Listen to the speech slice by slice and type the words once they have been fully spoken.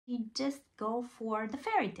we just go for the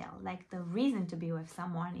fairy tale, like the reason to be with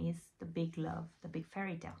someone is the big love, the big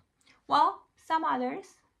fairy tale. Well, some others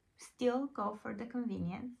still go for the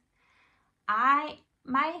convenience.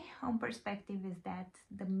 My own perspective is that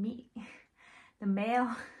the male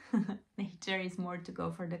nature is more to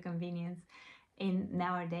go for the convenience in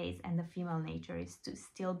nowadays, and the female nature is to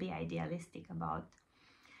still be idealistic about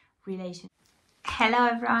relationships. Hello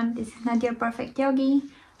everyone, this is Not Your Perfect Yogi.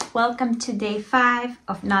 Welcome to day 5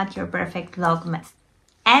 of Not Your Perfect Vlogmas.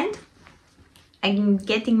 And I'm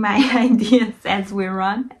getting my ideas as we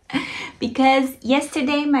run, because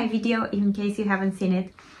yesterday my video, in case you haven't seen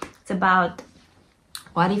it, it's about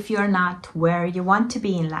what if you're not where you want to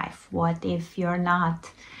be in life? What if you're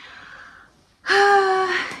not,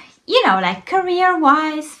 like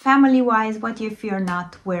career-wise, family-wise, what if you're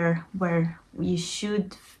not where you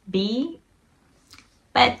should be?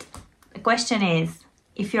 But the question is,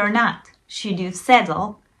 if you're not, should you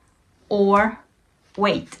settle or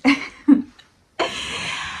wait?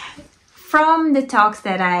 From the talks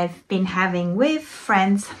that I've been having with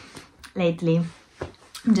friends lately,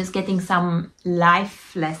 I'm just getting some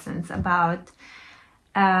life lessons about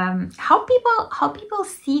how people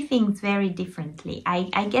see things very differently.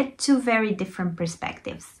 I get 2 very different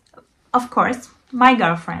perspectives. Of course, my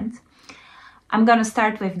girlfriend. I'm gonna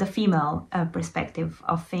start with the female perspective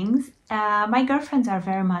of things. My girlfriends are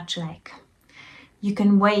very much like, you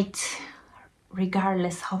can wait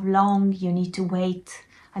regardless how long you need to wait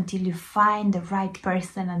until you find the right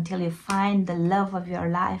person, until you find the love of your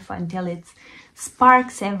life, until it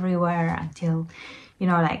sparks everywhere, until,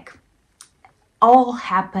 like all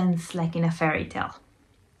happens like in a fairy tale.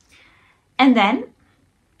 And then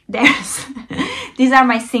there's, these are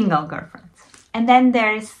my single girlfriends. And then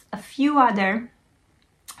there's a few other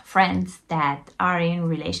friends that are in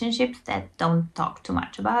relationships that don't talk too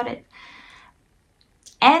much about it.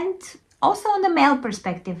 And also on the male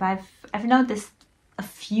perspective, I've noticed a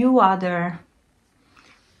few other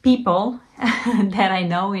people that I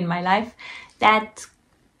know in my life that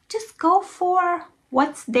just go for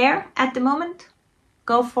what's there at the moment,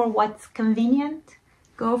 go for what's convenient,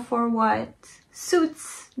 go for what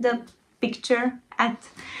suits the picture at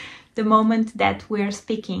the moment that we're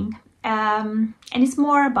speaking. And it's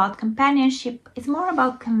more about companionship, it's more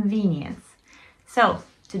about convenience. So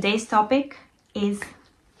today's topic is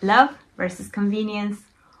love versus convenience.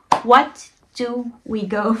 What do we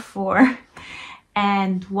go for?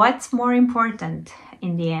 And what's more important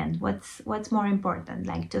in the end? What's more important,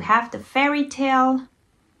 like to have the fairy tale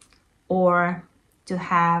or to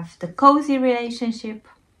have the cozy relationship?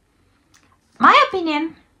 My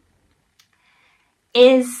opinion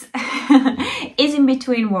is is in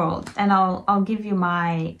between world, and I'll give you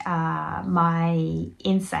my my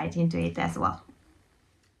insight into it as well.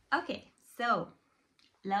 Okay, so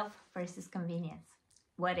love versus convenience.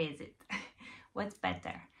 What is it? What's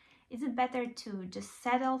better? Is it better to just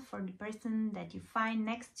settle for the person that you find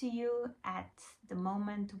next to you at the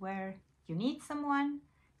moment where you need someone?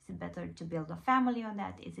 Is it better to build a family on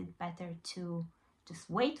that? Is it better to just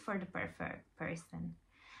wait for the perfect person?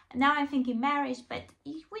 Now I'm thinking marriage, but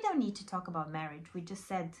we don't need to talk about marriage. We just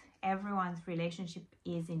said everyone's relationship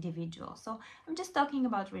is individual. So I'm just talking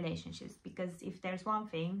about relationships, because if there's one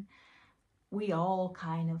thing, we all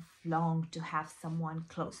kind of long to have someone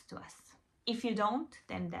close to us. If you don't,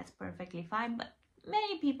 then that's perfectly fine, but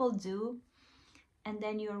many people do. And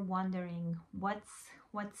then you're wondering what's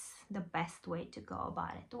the best way to go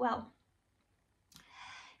about it. Well,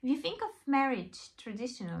 if you think of marriage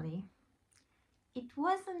traditionally, it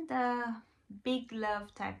wasn't a big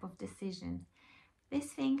love type of decision. This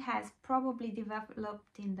thing has probably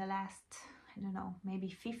developed in the last, I don't know, maybe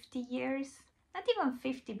 50 years, not even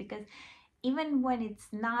 50, because even when it's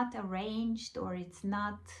not arranged or it's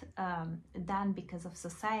not done because of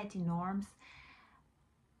society norms,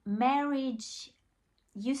 marriage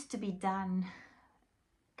used to be done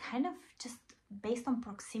kind of just based on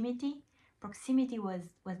proximity. Proximity was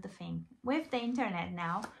the thing. With the internet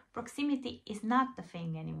now, proximity is not the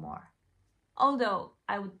thing anymore. Although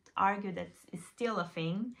I would argue that it's still a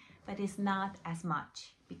thing, but it's not as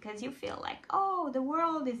much, because you feel like, oh, the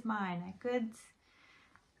world is mine. I could,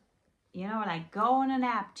 like go on an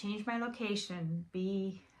app, change my location,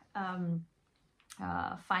 be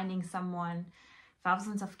finding someone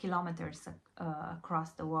thousands of kilometers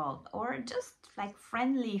across the world, or just like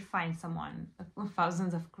friendly find someone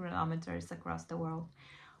thousands of kilometers across the world,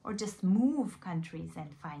 or just move countries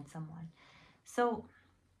and find someone. So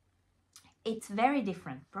it's very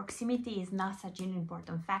different. Proximity is not such an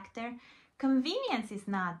important factor. Convenience is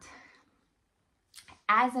not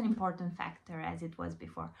as an important factor as it was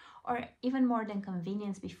before, or even more than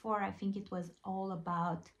convenience. Before, I think it was all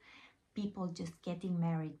about people just getting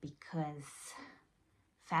married because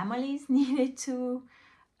families needed to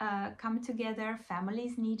come together,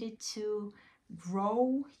 families needed to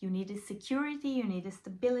grow, you needed security, you needed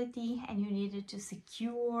stability, and you needed to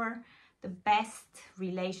secure the best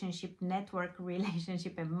relationship, network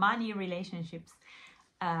relationship, and money relationships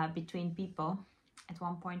between people at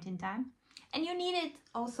one point in time. And you needed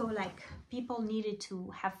also, like, people needed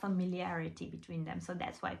to have familiarity between them. So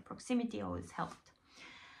that's why proximity always helped.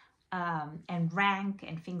 And rank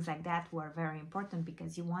and things like that were very important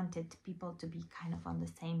because you wanted people to be kind of on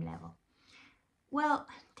the same level. Well,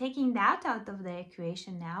 taking that out of the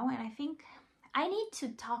equation now, and I think I need to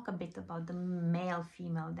talk a bit about the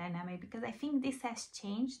male-female dynamic, because I think this has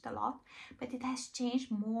changed a lot, but it has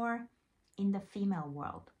changed more in the female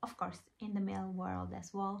world. Of course, in the male world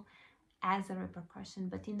as well, as a repercussion,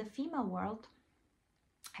 but in the female world,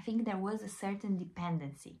 I think there was a certain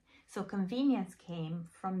dependency. So convenience came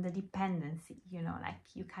from the dependency, you know, like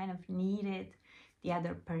you kind of needed the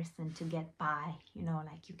other person to get by, you know,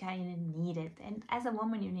 like you kind of need it. And as a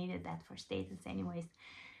woman, you needed that for status anyways.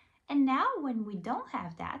 And now when we don't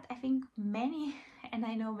have that, I think many, and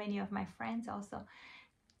I know many of my friends also,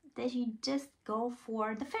 that you just go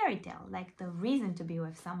for the fairy tale. Like the reason to be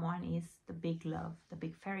with someone is the big love, the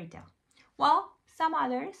big fairy tale. Well, some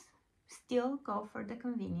others still go for the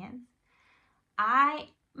convenience.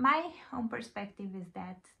 My own perspective is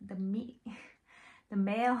that the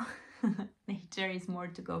male nature is more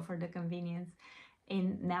to go for the convenience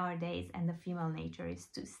in nowadays, and the female nature is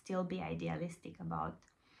to still be idealistic about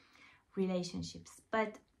relationships.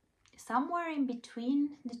 But somewhere in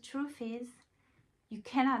between, the truth is you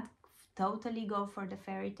cannot totally go for the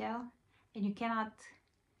fairy tale, and you cannot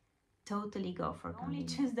totally go for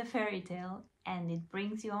convenience. Only choose the fairy tale, and it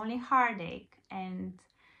brings you only heartache, and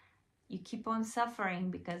you keep on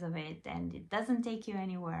suffering because of it, and it doesn't take you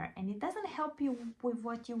anywhere, and it doesn't help you with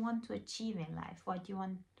what you want to achieve in life, what you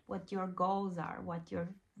want, what your goals are, what your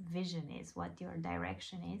vision is, what your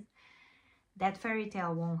direction is. That fairy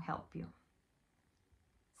tale won't help you.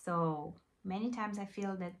 So many times I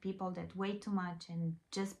feel that people that wait too much and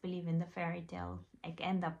just believe in the fairy tale, like,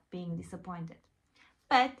 end up being disappointed.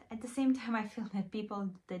 But at the same time, I feel that people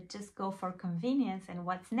that just go for convenience and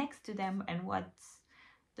what's next to them and what's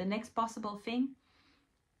the next possible thing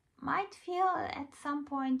might feel at some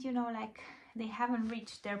point, you know, like they haven't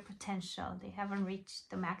reached their potential. They haven't reached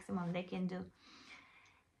the maximum they can do.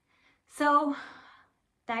 So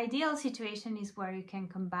the ideal situation is where you can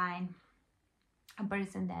combine a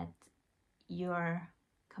person that you're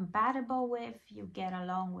compatible with, you get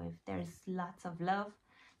along with, there's lots of love.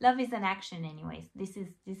 Love is an action anyways. This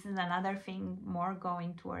is another thing more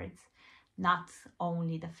going towards not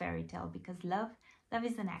only the fairy tale, because love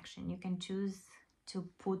is an action. You can choose to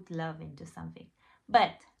put love into something.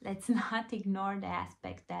 But let's not ignore the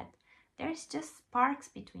aspect that there's just sparks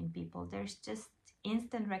between people. There's just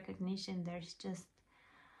instant recognition. There's just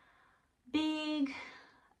big,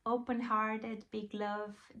 open-hearted, big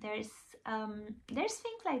love. There's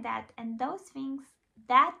things like that. And those things,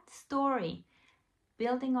 that story,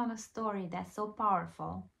 building on a story that's so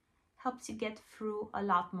powerful, helps you get through a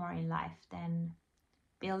lot more in life than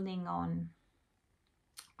building on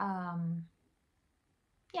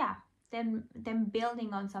than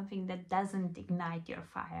building on something that doesn't ignite your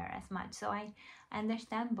fire as much. So I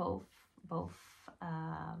understand both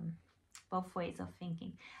ways of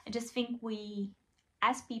thinking. I just think we,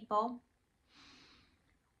 as people,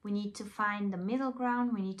 we need to find the middle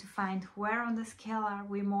ground. We need to find where on the scale are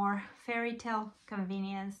we more fairy tale,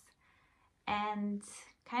 convenience, and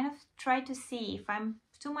kind of try to see if I'm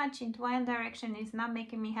too much into one direction, it's not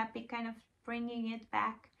making me happy, kind of bringing it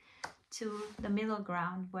back to the middle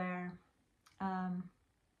ground where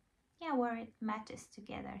where it matches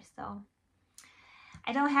together. So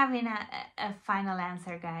I don't have a final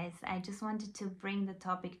answer, guys. I just wanted to bring the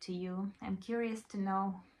topic to you. I'm curious to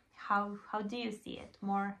know how do you see it?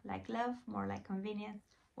 More like love, more like convenience?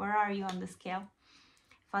 Where are you on the scale?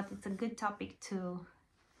 I thought it's a good topic to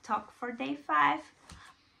talk for day 5.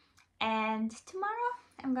 And tomorrow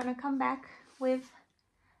I'm gonna come back with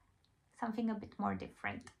something a bit more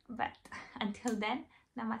different. But until then,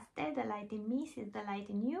 namaste. The light in me sees the light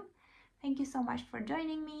in you. Thank you so much for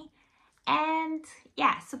joining me. And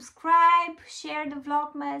yeah, subscribe, share the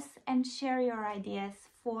Vlogmas, and share your ideas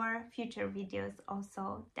for future videos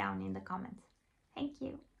also down in the comments. Thank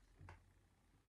you.